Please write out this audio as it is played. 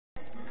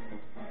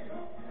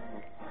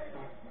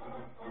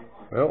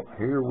Well,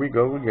 here we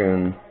go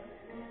again.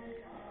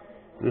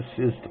 This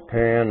is the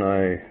pan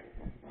I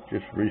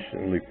just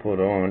recently put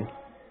on.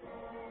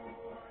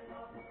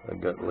 I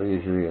got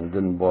lazy and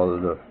didn't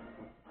bother to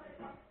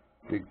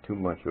dig too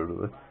much out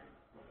of it.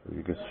 As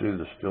you can see,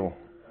 there's still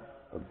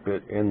a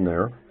bit in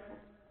there.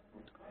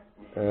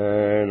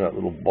 And that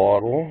little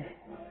bottle,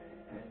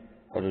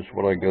 that is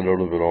what I got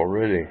out of it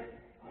already.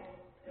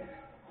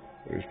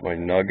 There's my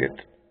nugget.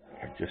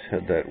 I just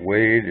had that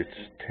weighed. It's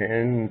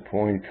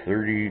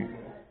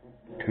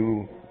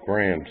 10.32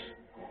 grams.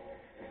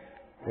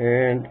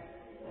 And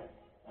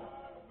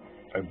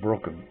I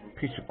broke a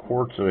piece of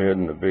quartz I had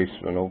in the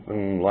basement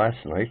open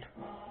last night.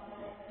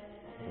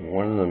 And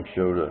one of them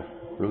showed a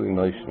really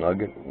nice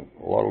nugget,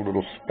 a lot of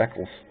little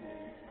speckles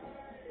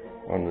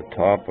on the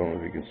top. I don't know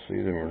if you can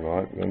see them or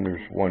not. And then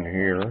there's one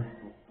here.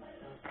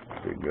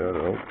 Dig that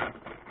out.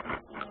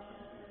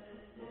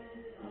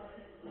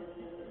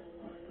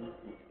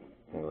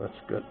 Well,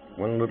 that's got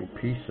one little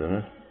piece in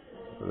it,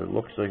 but it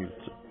looks like it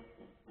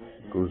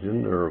goes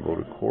in there about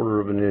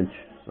 1/4 of an inch.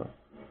 So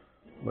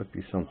might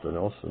be something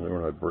else in there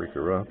when I break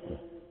her up and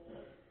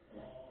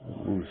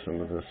move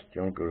some of this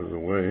junk out of the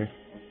way.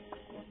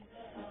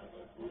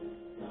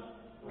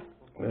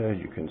 As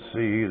you can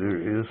see,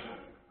 there is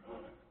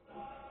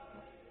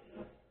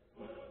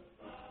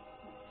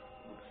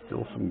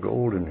still some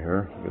gold in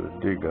here. I'm going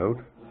to dig out.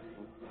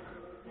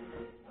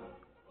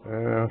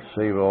 And I'll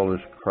save all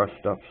this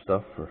crushed up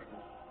stuff for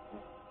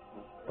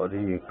Buddy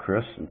and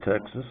Chris in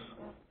Texas.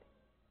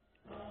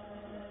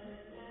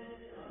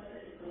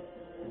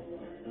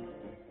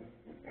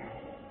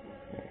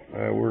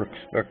 We're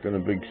expecting a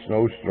big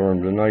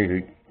snowstorm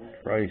tonight.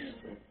 Christ,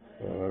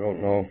 I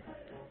don't know.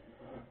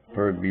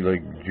 Probably be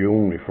like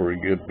June before we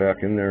get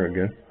back in there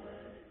again,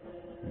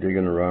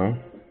 digging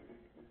around.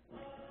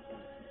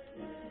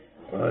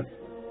 But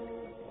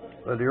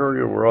that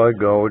area where I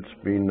go, it's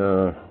been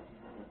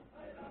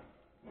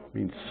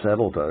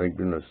settled, I think,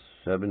 in the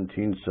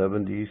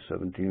 1770s,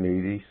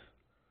 1780s.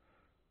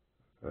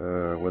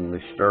 When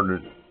they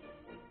started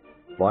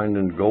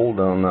finding gold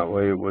down that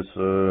way, it was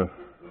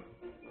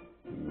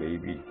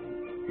maybe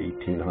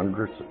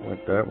 1800s, something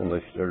like that, when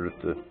they started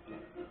to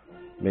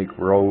make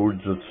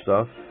roads and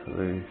stuff.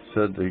 They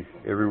said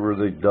everywhere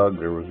they dug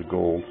there was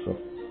gold. So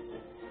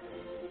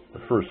the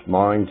first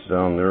mines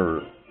down there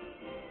were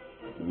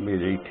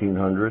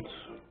mid-1800s,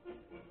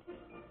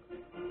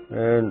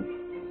 and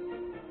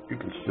you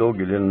can still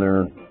get in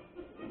there and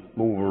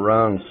move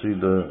around and see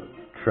the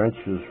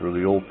trenches where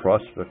the old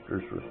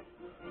prospectors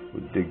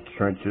would dig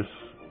trenches.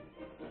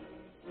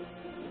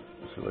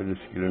 So I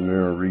just get in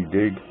there and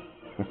redig.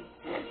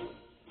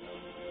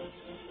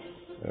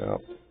 Yeah,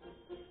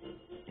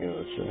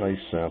 it's a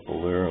nice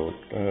sample there. I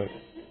looked at.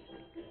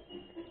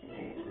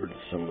 Where's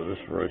some of this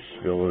where I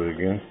spill it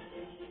again?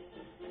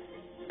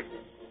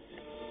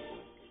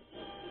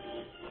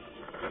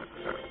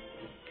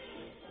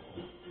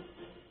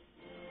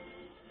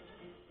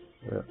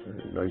 Yeah,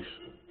 nice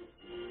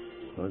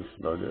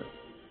nugget.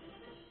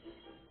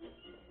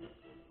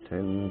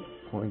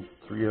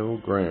 10.30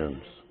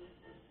 grams.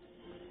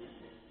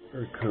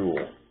 Very cool.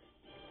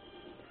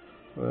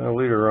 Well,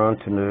 later on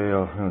today,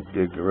 I'll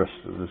dig the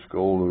rest of this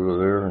gold over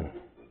there and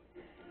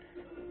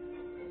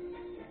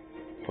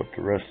put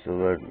the rest of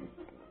that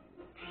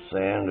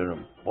sand in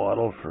a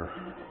bottle for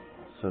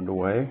send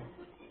away.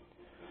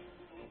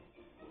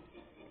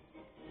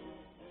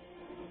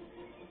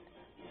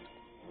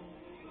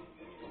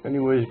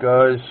 Anyways,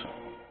 guys,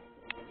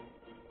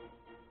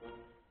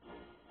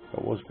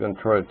 I was going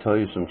to try to tell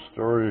you some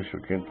stories. I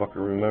can't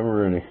fucking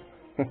remember any.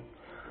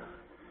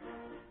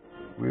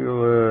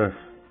 We'll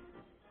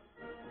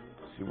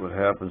see what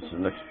happens the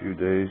next few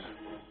days.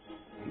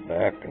 I'm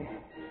back, and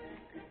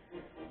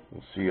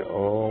we'll see you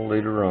all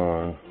later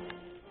on.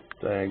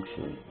 Thanks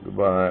and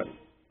goodbye.